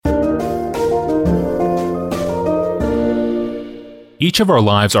Each of our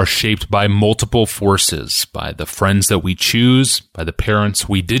lives are shaped by multiple forces, by the friends that we choose, by the parents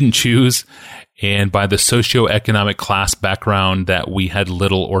we didn't choose, and by the socioeconomic class background that we had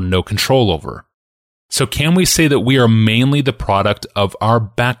little or no control over. So can we say that we are mainly the product of our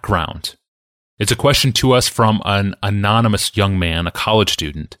background? It's a question to us from an anonymous young man, a college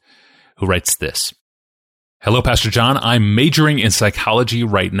student, who writes this. Hello, Pastor John. I'm majoring in psychology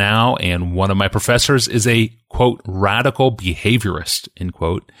right now, and one of my professors is a, quote, radical behaviorist, end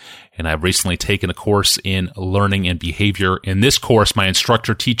quote, and I've recently taken a course in learning and behavior. In this course, my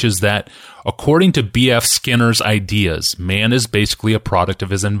instructor teaches that, according to B.F. Skinner's ideas, man is basically a product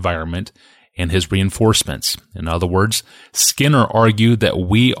of his environment and his reinforcements. In other words, Skinner argued that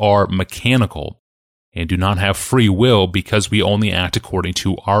we are mechanical and do not have free will because we only act according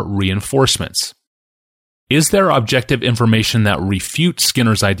to our reinforcements. Is there objective information that refutes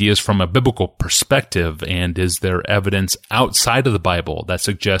Skinner's ideas from a biblical perspective, and is there evidence outside of the Bible that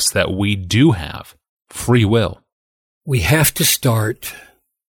suggests that we do have free will? We have to start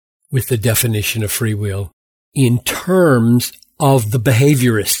with the definition of free will in terms of the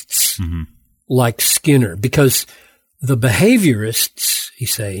behaviorists, like Skinner, because the behaviorists,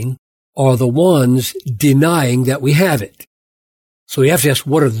 he's saying, are the ones denying that we have it. So we have to ask,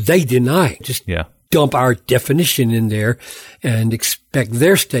 what are they denying? Just dump our definition in there and expect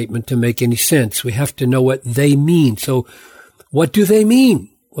their statement to make any sense. We have to know what they mean. So what do they mean?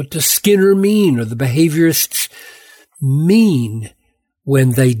 What does Skinner mean, or the behaviorists mean,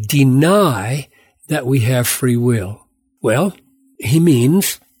 when they deny that we have free will? Well, he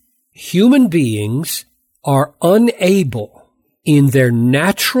means human beings are unable in their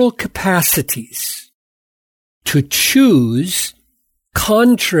natural capacities to choose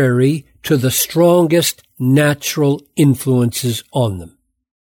contrary to the strongest natural influences on them.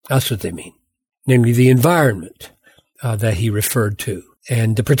 That's what they mean. Namely, the environment that he referred to,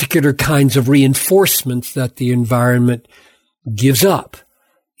 and the particular kinds of reinforcements that the environment gives up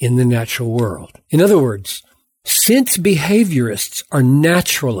in the natural world. In other words, since behaviorists are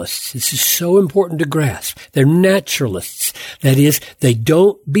naturalists, this is so important to grasp. They're naturalists. That is, they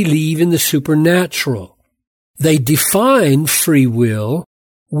don't believe in the supernatural. They define free will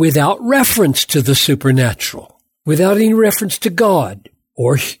without reference to the supernatural, without any reference to God,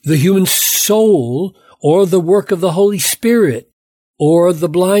 or the human soul, or the work of the Holy Spirit, or the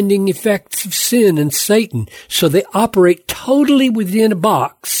blinding effects of sin and Satan. So they operate totally within a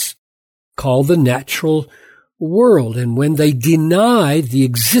box called the natural world. And when they deny the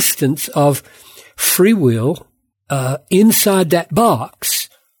existence of free will inside that box,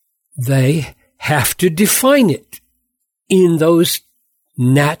 they have to define it in those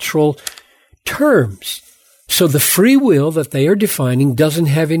natural terms. So the free will that they are defining doesn't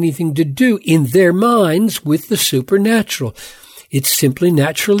have anything to do in their minds with the supernatural. It's simply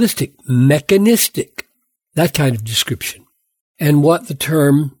naturalistic, mechanistic, that kind of description. And what the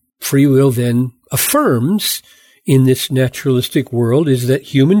term free will then affirms in this naturalistic world is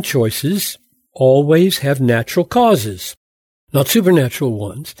that human choices always have natural causes, not supernatural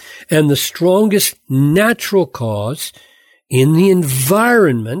ones. And the strongest natural cause in the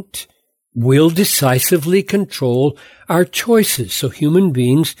environment will decisively control our choices. So human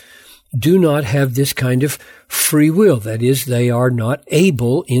beings do not have this kind of free will. That is, they are not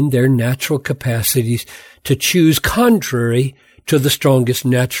able in their natural capacities to choose contrary to the strongest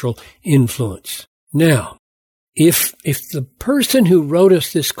natural influence. Now, if the person who wrote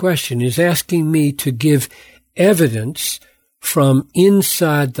us this question is asking me to give evidence from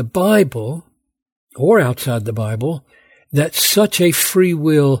inside the Bible or outside the Bible that such a free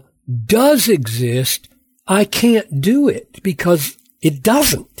will does exist, I can't do it because it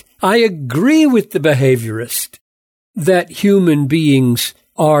doesn't. I agree with the behaviorist that human beings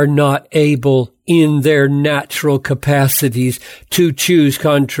are not able in their natural capacities to choose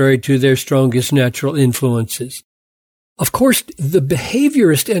contrary to their strongest natural influences. Of course, the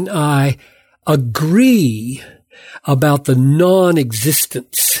behaviorist and I agree about the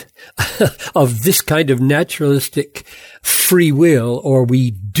non-existence of this kind of naturalistic free will, or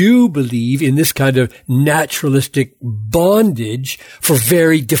we do believe in this kind of naturalistic bondage for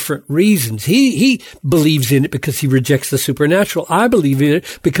very different reasons. He believes in it because he rejects the supernatural. I believe in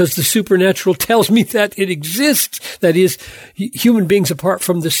it because the supernatural tells me that it exists. That is, human beings apart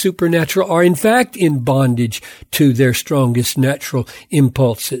from the supernatural are in fact in bondage to their strongest natural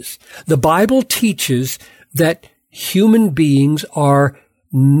impulses. The Bible teaches that human beings are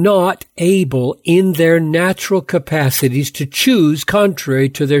not able in their natural capacities to choose contrary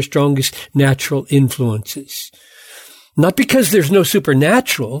to their strongest natural influences. Not because there's no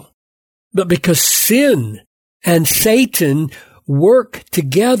supernatural, but because sin and Satan work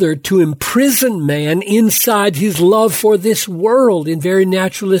together to imprison man inside his love for this world in very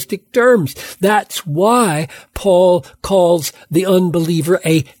naturalistic terms. That's why Paul calls the unbeliever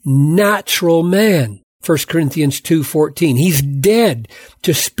a natural man. 1 Corinthians 2:14. He's dead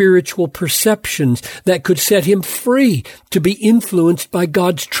to spiritual perceptions that could set him free to be influenced by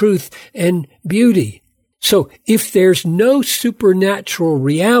God's truth and beauty. So if there's no supernatural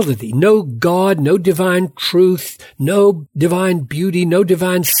reality, no God, no divine truth, no divine beauty, no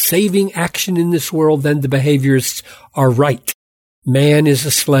divine saving action in this world, then the behaviorists are right. Man is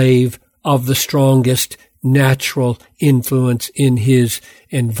a slave of the strongest natural influence in his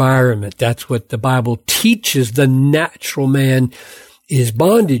environment. That's what the Bible teaches the natural man is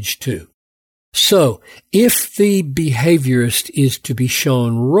bondage to. So, if the behaviorist is to be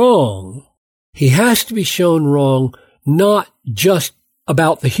shown wrong, he has to be shown wrong not just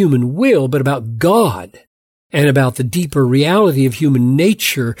about the human will, but about God and about the deeper reality of human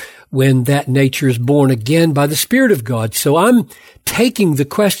nature when that nature is born again by the Spirit of God. So I'm taking the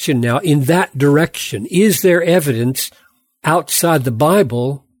question now in that direction. Is there evidence outside the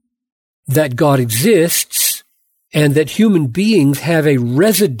Bible that God exists and that human beings have a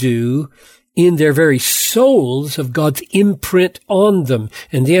residue in their very souls of God's imprint on them?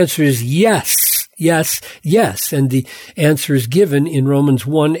 And the answer is yes, yes, yes. And the answer is given in Romans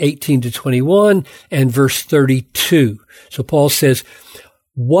 1:18-21 and verse 32. So Paul says,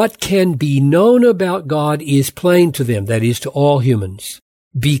 what can be known about God is plain to them, that is to all humans,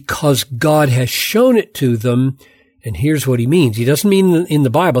 because God has shown it to them. And here's what he means. He doesn't mean in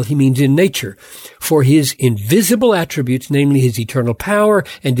the Bible, he means in nature. For his invisible attributes, namely his eternal power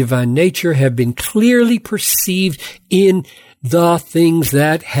and divine nature, have been clearly perceived in the things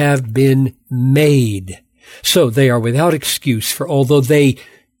that have been made. So they are without excuse, for although they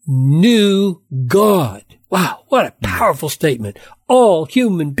knew God. Wow, what a powerful statement. All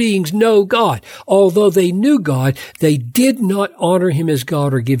human beings know God. Although they knew God, they did not honor him as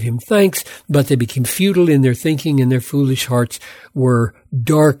God or give him thanks, but they became futile in their thinking and their foolish hearts were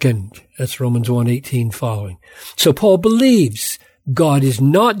darkened. That's Romans 1:18 following. So Paul believes God is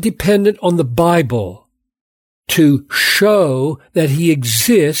not dependent on the Bible to show that he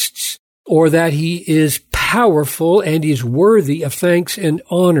exists or that he is powerful and is worthy of thanks and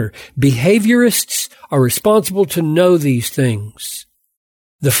honor. Behaviorists are responsible to know these things.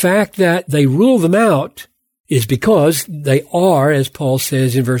 The fact that they rule them out is because they are, as Paul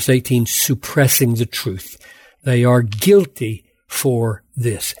says in verse 18, suppressing the truth. They are guilty for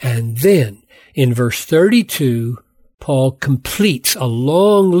this. And then in verse 32, Paul completes a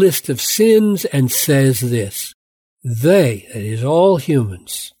long list of sins and says this: they, that is all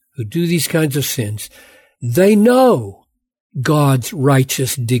humans who do these kinds of sins, they know God's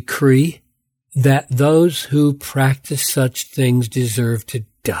righteous decree that those who practice such things deserve to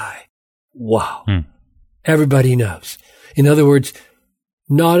die. Wow. Everybody knows. In other words,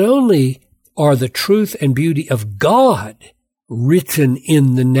 not only are the truth and beauty of God written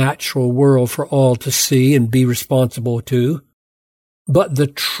in the natural world for all to see and be responsible to, but the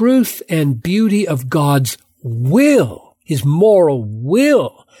truth and beauty of God's will, his moral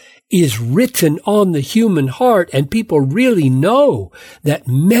will, is written on the human heart, and people really know that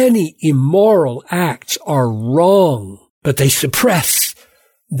many immoral acts are wrong, but they suppress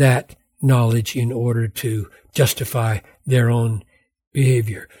that knowledge in order to justify their own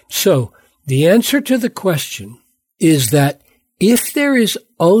behavior. So the answer to the question is that if there is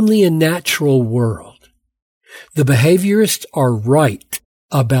only a natural world, the behaviorists are right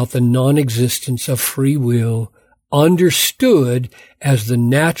about the non-existence of free will, understood as the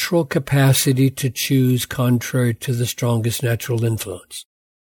natural capacity to choose contrary to the strongest natural influence.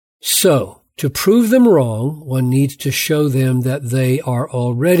 So, to prove them wrong, one needs to show them that they are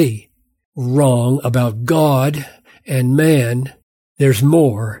already wrong about God and man. There's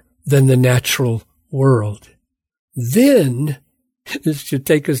more than the natural world. Then, this should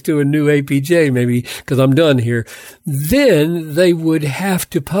take us to a new APJ maybe, because I'm done here. Then they would have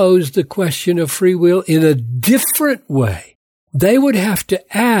to pose the question of free will in a different way. They would have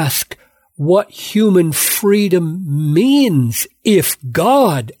to ask what human freedom means if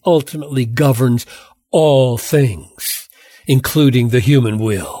God ultimately governs all things, including the human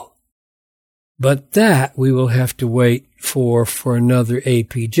will. But that we will have to wait for another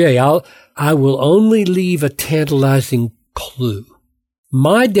APJ. I will only leave a tantalizing clue.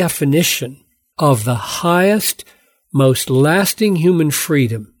 My definition of the highest, most lasting human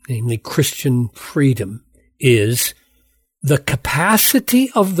freedom, namely Christian freedom, is the capacity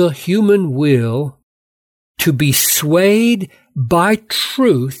of the human will to be swayed by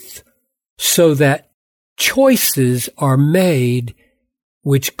truth so that choices are made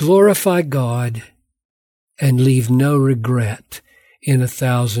which glorify God and leave no regret in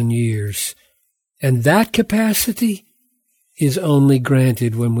 1,000 years. And that capacity is only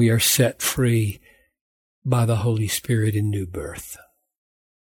granted when we are set free by the Holy Spirit in new birth.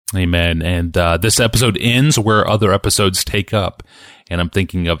 Amen. And this episode ends where other episodes take up. And I'm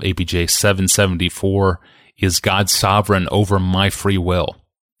thinking of APJ 774, Is God Sovereign Over My Free Will?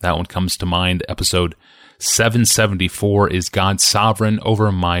 That one comes to mind. Episode 774, Is God Sovereign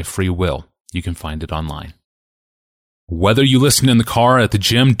Over My Free Will? You can find it online. Whether you listen in the car, at the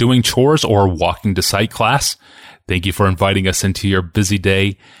gym, doing chores, or walking to psych class, thank you for inviting us into your busy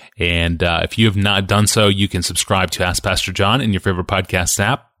day. And if you have not done so, you can subscribe to Ask Pastor John in your favorite podcast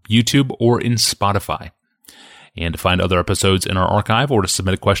app, YouTube, or in Spotify. And to find other episodes in our archive or to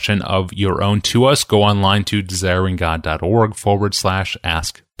submit a question of your own to us, go online to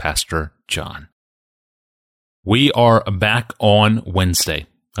desiringgod.org/Ask Pastor John. We are back on Wednesday.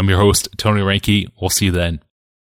 I'm your host, Tony Reinke. We'll see you then.